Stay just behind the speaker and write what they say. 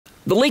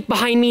The lake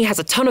behind me has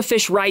a ton of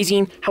fish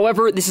rising.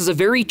 However, this is a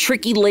very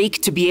tricky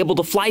lake to be able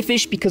to fly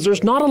fish because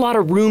there's not a lot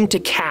of room to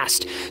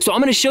cast. So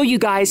I'm gonna show you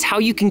guys how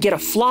you can get a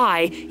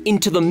fly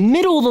into the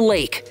middle of the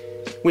lake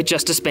with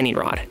just a spinning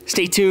rod.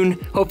 Stay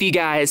tuned, hope you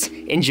guys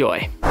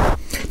enjoy.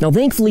 Now,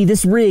 thankfully,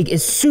 this rig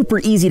is super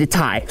easy to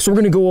tie, so we're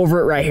gonna go over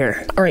it right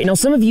here. All right, now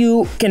some of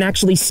you can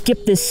actually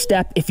skip this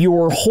step if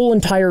your whole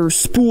entire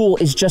spool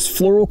is just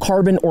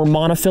fluorocarbon or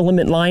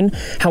monofilament line.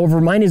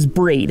 However, mine is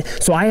braid,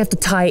 so I have to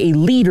tie a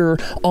leader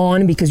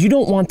on because you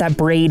don't want that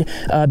braid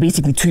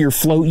basically to your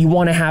float. You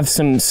wanna have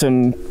some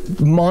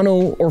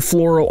mono or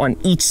fluoro on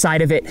each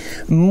side of it.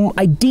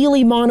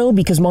 Ideally mono,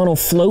 because mono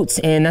floats,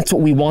 and that's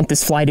what we want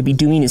this fly to be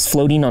doing, is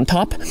floating on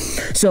top.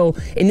 So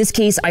in this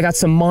case, I got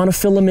some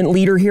monofilament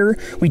leader here.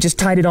 We just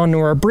tied it onto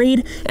our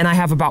braid, and I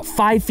have about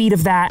 5 feet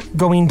of that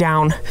going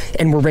down,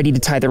 and we're ready to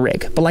tie the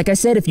rig. But like I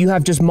said, if you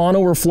have just mono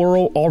or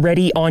fluoro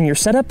already on your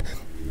setup,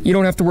 you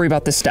don't have to worry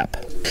about this step.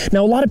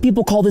 Now, a lot of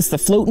people call this the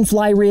float and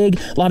fly rig.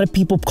 A lot of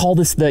people call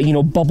this the,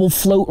 bubble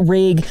float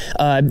rig.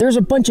 There's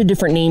a bunch of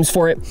different names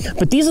for it,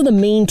 but these are the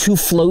main 2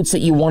 floats that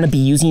you want to be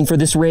using for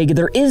this rig.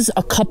 There is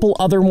a couple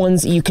other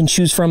ones that you can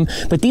choose from,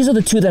 but these are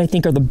the 2 that I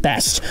think are the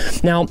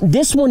best. Now,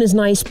 this one is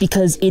nice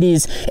because it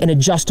is an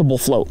adjustable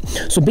float.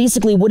 So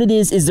basically what it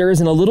is there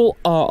is a little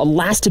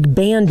elastic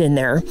band in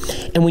there,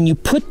 and when you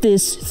put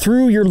this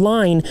through your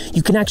line,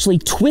 you can actually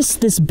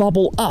twist this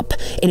bubble up,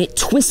 and it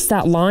twists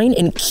that line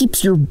and it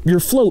keeps your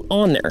float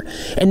on there.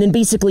 And then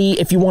basically,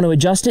 if you want to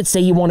adjust it, say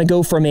you want to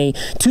go from a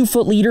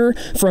 2-foot leader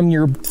from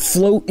your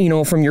float,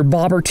 from your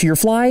bobber to your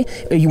fly,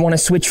 you want to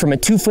switch from a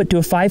 2-foot to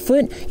a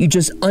 5-foot, you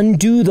just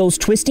undo those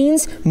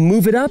twistings,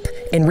 move it up,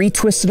 and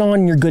retwist it on,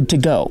 and you're good to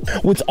go.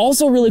 What's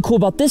also really cool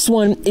about this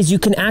one is you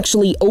can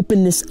actually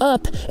open this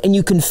up and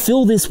you can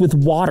fill this with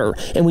water.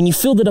 And when you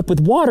filled it up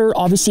with water,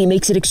 obviously it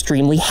makes it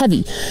extremely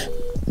heavy.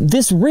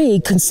 This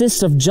rig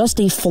consists of just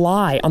a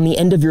fly on the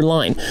end of your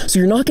line, so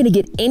you're not going to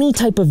get any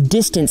type of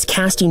distance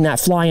casting that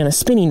fly on a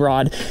spinning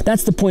rod.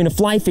 That's the point of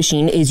fly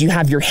fishing, is you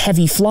have your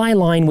heavy fly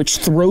line which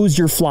throws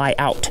your fly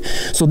out.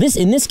 So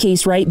in this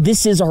case, right,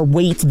 this is our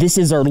weight, this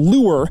is our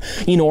lure,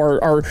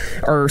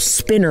 our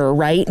spinner,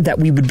 right, that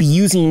we would be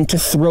using to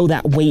throw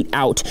that weight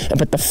out.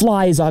 But the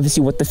fly is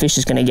obviously what the fish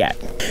is going to get.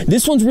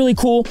 This one's really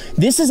cool.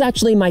 This is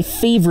actually my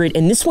favorite,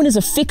 and this one is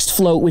a fixed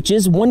float, which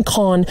is one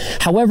con.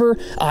 However,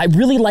 I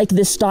really like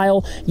this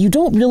style. You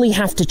don't really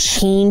have to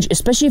change,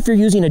 especially if you're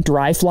using a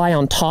dry fly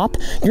on top.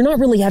 You're not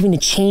really having to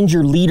change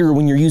your leader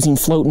when you're using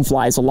float and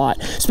flies a lot,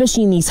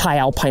 especially in these high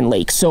alpine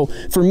lakes. So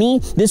for me,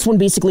 this one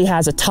basically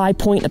has a tie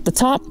point at the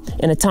top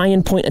and a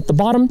tie-in point at the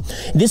bottom.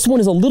 This one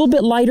is a little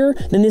bit lighter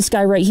than this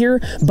guy right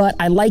here, but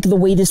I like the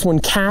way this one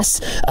casts.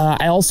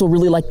 I also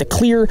really like the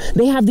clear.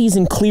 They have these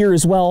in clear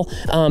as well,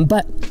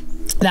 but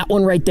that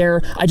one right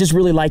there, I just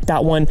really like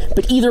that one.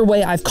 But either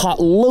way, I've caught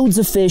loads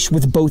of fish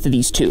with both of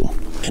these 2.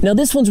 Now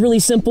this one's really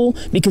simple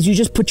because you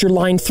just put your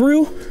line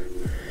through,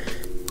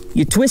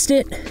 you twist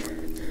it,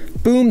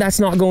 boom, that's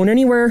not going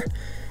anywhere.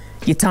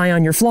 You tie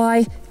on your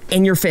fly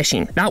and you're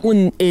fishing. That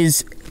one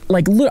is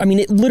like,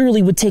 it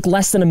literally would take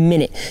less than a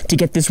minute to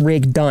get this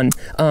rig done.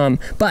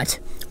 But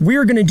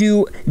we're gonna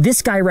do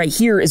this guy right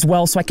here as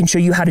well, so I can show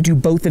you how to do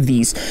both of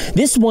these.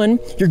 This one,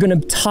 you're gonna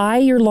tie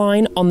your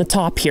line on the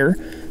top here.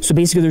 So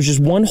basically there's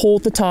just one hole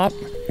at the top.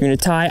 You're gonna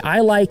tie,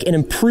 I like an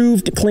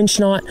improved clinch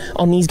knot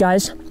on these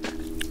guys.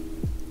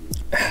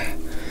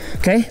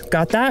 Okay,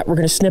 got that. We're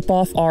gonna snip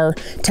off our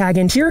tag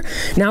end here.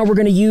 Now we're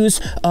gonna use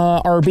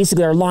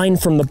basically our line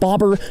from the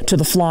bobber to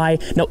the fly.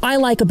 Now I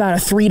like about a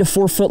 3 to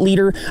 4 foot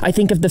leader. I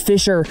think if the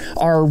fish are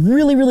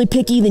really, really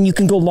picky, then you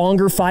can go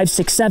longer, 5,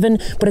 6, 7.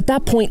 But at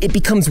that point, it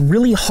becomes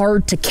really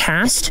hard to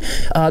cast.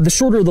 The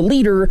shorter the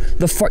leader,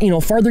 the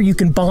farther you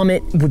can bomb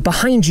it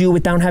behind you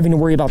without having to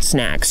worry about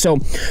snags. So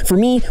for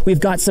me, we've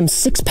got some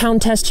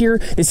 6-pound test here.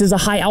 This is a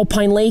high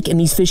alpine lake, and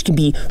these fish can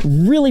be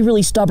really,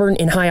 really stubborn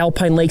in high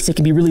alpine lakes. They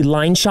can be really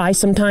line shy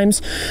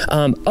sometimes.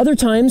 Other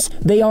times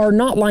they are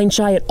not line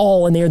shy at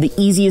all, and they are the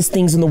easiest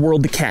things in the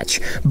world to catch.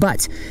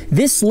 But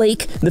this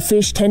lake, the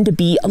fish tend to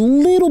be a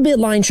little bit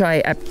line shy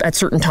at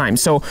certain times.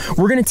 So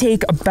we're gonna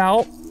take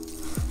about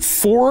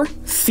 4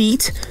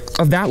 feet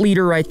of that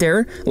leader right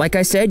there. Like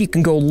I said, you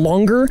can go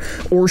longer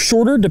or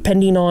shorter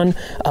depending on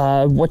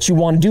what you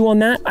want to do on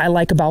that. I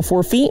like about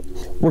 4 feet.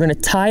 We're gonna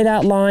tie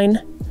that line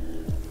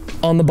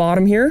on the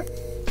bottom here.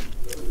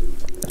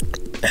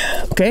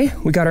 Okay,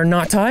 we got our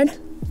knot tied.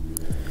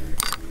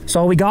 So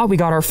all we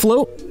got our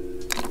float,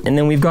 and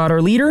then we've got our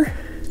leader,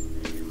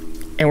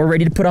 and we're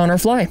ready to put on our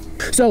fly.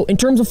 So in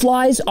terms of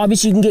flies,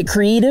 obviously you can get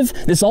creative.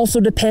 This also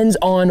depends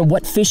on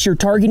what fish you're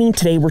targeting.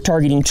 Today we're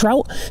targeting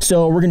trout,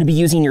 so we're gonna be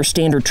using your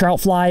standard trout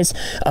flies,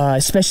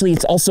 especially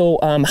it's also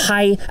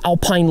high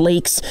alpine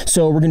lakes,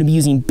 so we're gonna be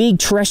using big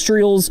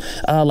terrestrials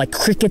like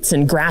crickets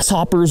and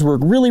grasshoppers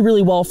work really,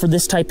 really well for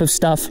this type of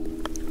stuff.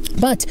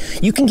 But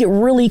you can get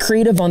really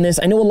creative on this.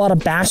 I know a lot of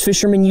bass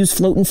fishermen use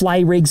float and fly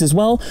rigs as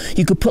well.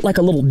 You could put like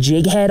a little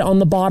jig head on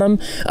the bottom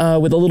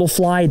with a little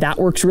fly. That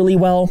works really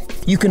well.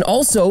 You can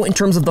also, in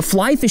terms of the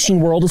fly fishing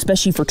world,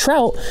 especially for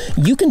trout,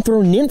 you can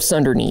throw nymphs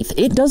underneath.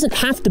 It doesn't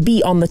have to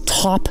be on the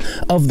top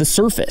of the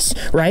surface,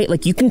 right?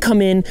 Like you can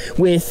come in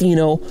with, you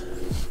know,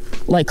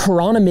 like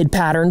chironomid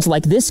patterns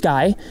like this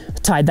guy,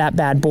 tied that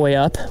bad boy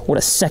up. What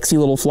a sexy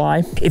little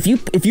fly. If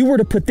you were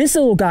to put this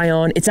little guy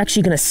on, it's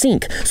actually gonna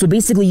sink. So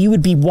basically you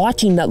would be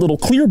watching that little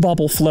clear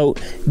bubble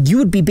float. You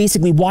would be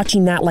basically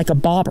watching that like a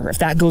bobber. If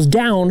that goes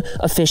down,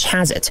 a fish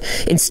has it.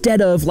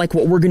 Instead of like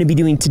what we're gonna be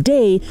doing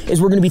today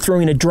is we're gonna be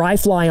throwing a dry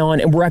fly on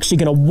and we're actually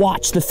gonna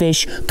watch the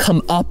fish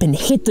come up and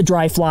hit the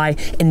dry fly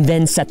and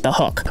then set the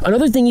hook.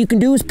 Another thing you can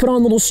do is put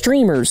on little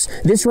streamers.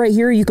 This right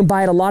here, you can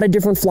buy at a lot of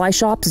different fly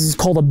shops. This is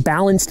called a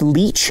balanced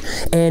leech,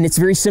 and it's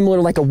very similar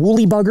to like a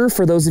woolly bugger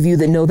for those of you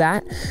that know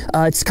that.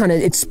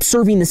 It's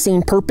serving the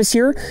same purpose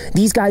here.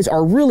 These guys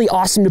are really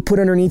awesome to put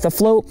underneath a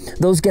float.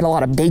 Those get a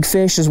lot of big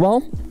fish as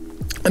well.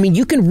 I mean,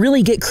 you can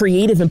really get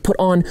creative and put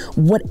on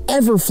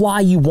whatever fly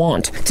you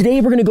want.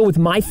 Today, we're gonna go with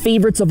my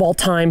favorites of all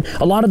time.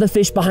 A lot of the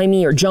fish behind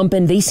me are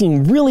jumping. They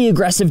seem really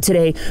aggressive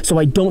today, so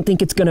I don't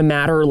think it's gonna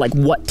matter like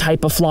what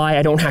type of fly.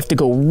 I don't have to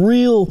go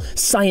real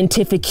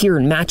scientific here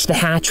and match the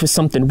hatch with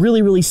something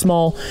really, really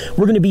small.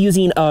 We're gonna be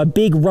using a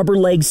big rubber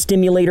leg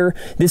stimulator.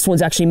 This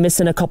one's actually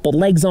missing a couple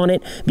legs on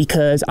it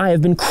because I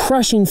have been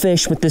crushing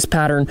fish with this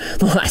pattern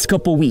the last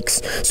couple weeks.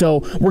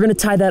 So we're gonna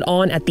tie that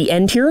on at the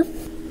end here,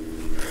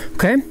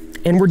 okay?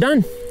 And we're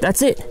done.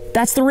 That's it.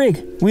 That's the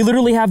rig. We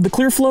literally have the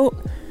clear float,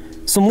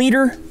 some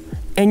leader,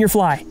 and your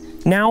fly.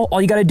 Now,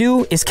 all you gotta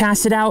do is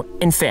cast it out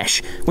and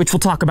fish, which we'll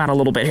talk about a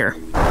little bit here.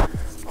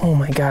 Oh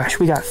my gosh,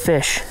 we got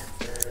fish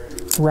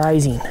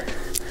rising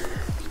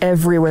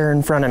everywhere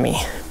in front of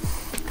me.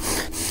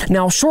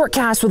 Now, short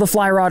casts with a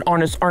fly rod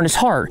aren't as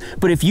hard,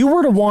 but if you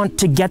were to want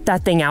to get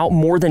that thing out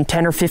more than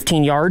 10 or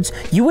 15 yards,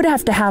 you would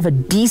have to have a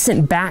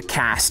decent back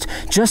cast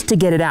just to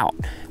get it out.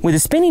 With a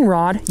spinning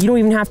rod, you don't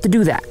even have to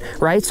do that,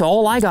 right? So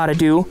all I gotta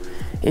do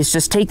is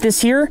just take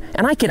this here,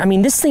 and I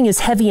mean, this thing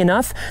is heavy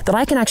enough that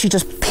I can actually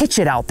just pitch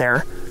it out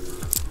there,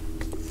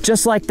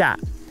 just like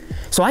that.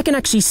 So I can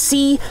actually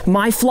see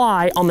my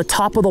fly on the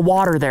top of the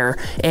water there,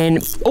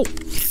 and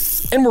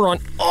we're on.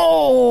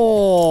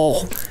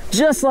 Oh,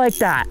 just like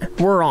that,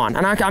 we're on.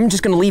 And I'm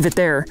just gonna leave it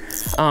there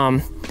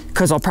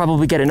because I'll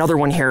probably get another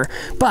one here.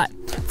 But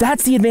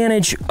that's the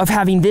advantage of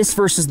having this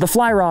versus the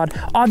fly rod.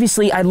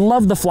 Obviously, I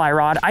love the fly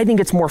rod. I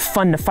think it's more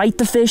fun to fight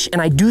the fish,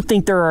 and I do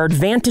think there are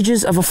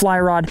advantages of a fly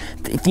rod,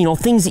 you know,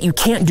 things that you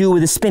can't do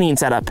with a spinning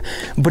setup.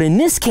 But in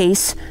this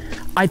case,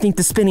 I think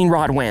the spinning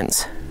rod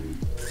wins.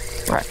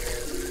 All right.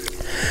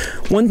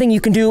 One thing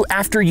you can do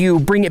after you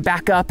bring it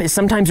back up is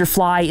sometimes your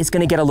fly is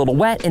going to get a little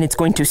wet and it's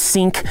going to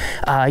sink,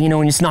 you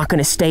know, and it's not going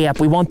to stay up.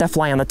 We want that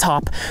fly on the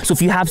top. So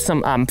if you have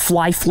some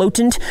fly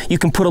floatant, you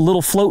can put a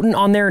little floatant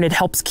on there and it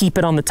helps keep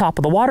it on the top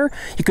of the water.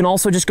 You can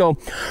also just go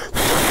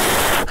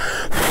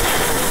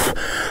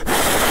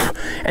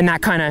and that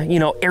kind of, you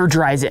know, air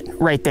dries it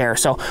right there.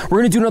 So we're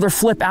going to do another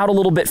flip out a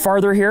little bit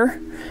farther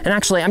here. And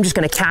actually, I'm just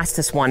going to cast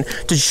this one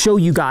to show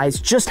you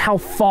guys just how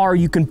far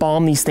you can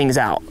bomb these things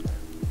out.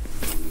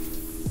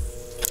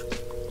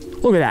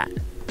 Look at that.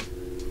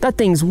 That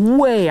thing's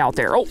way out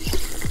there. Oh,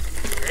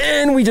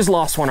 and we just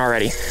lost one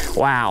already.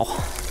 Wow.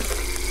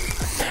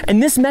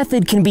 And this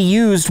method can be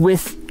used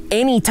with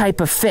any type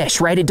of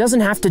fish, right? It doesn't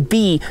have to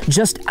be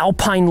just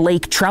alpine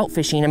lake trout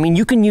fishing. I mean,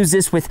 you can use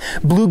this with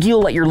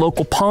bluegill at your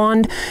local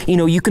pond. You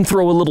know, you can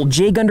throw a little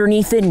jig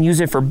underneath it and use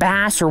it for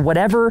bass or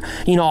whatever.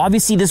 You know,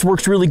 obviously this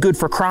works really good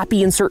for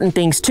crappie and certain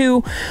things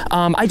too.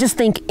 I just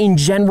think in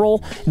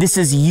general, this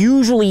is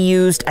usually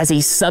used as a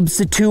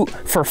substitute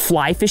for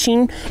fly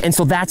fishing. And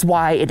so that's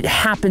why it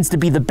happens to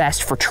be the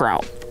best for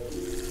trout.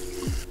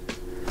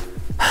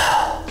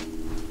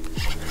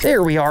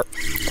 There we are.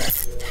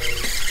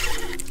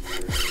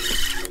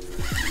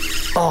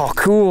 Oh,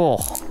 cool.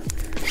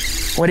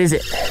 What is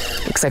it?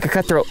 Looks like a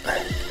cutthroat.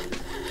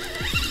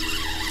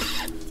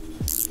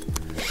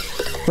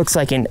 Looks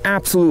like an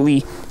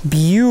absolutely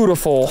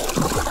beautiful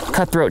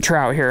cutthroat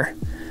trout here.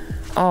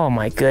 Oh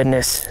my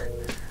goodness.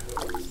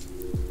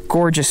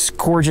 Gorgeous,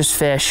 gorgeous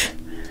fish.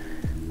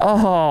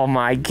 Oh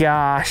my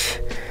gosh.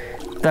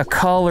 The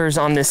colors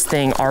on this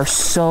thing are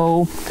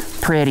so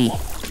pretty.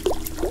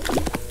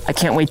 I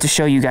can't wait to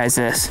show you guys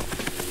this.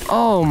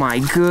 Oh my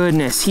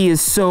goodness, he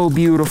is so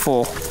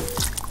beautiful.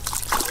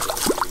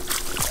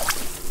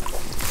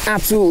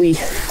 Absolutely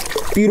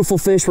beautiful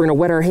fish. We're gonna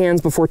wet our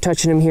hands before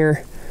touching him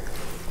here.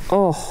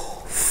 Oh,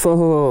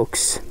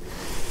 folks,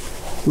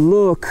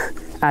 look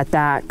at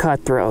that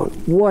cutthroat.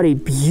 What a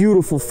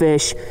beautiful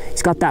fish.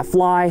 He's got that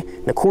fly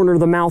in the corner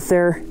of the mouth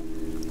there.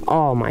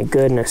 Oh my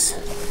goodness.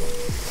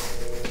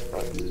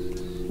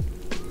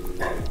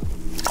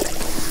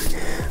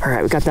 All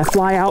right, we got that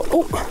fly out.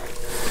 Oh,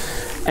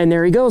 and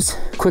there he goes.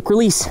 Quick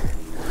release.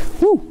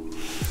 Woo.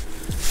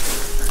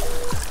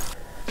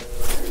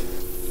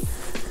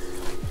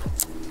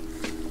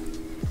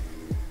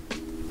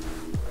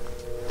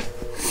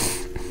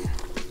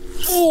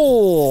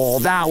 Oh,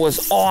 that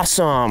was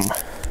awesome.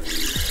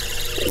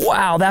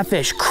 Wow, that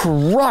fish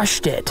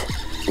crushed it.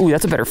 Ooh,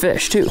 that's a better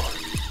fish too.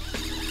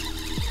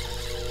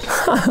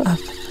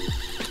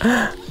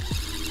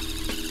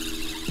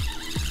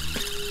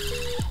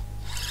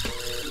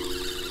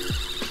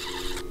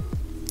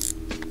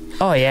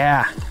 Oh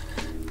yeah,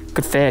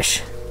 good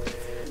fish.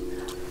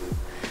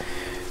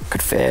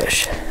 Good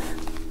fish.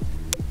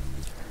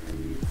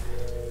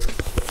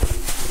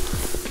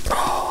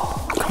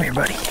 Oh, come here,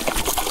 buddy.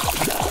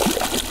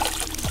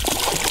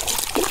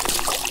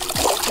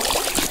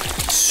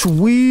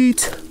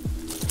 Sweet.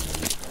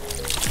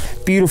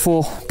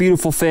 Beautiful,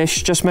 beautiful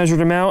fish. Just measured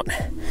him out.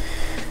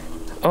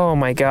 Oh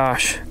my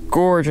gosh,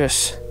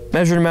 gorgeous.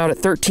 Measured him out at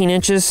 13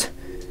 inches.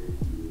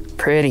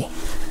 Pretty.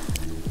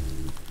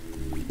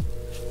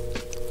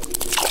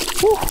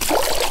 Whew.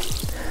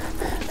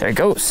 There it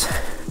goes.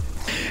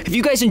 If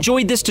you guys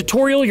enjoyed this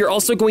tutorial, you're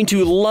also going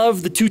to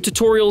love the 2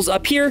 tutorials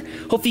up here.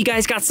 Hopefully you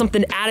guys got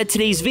something out of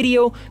today's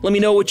video. Let me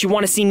know what you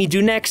want to see me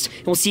do next,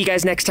 and we'll see you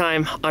guys next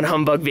time on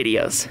Humbug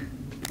Videos.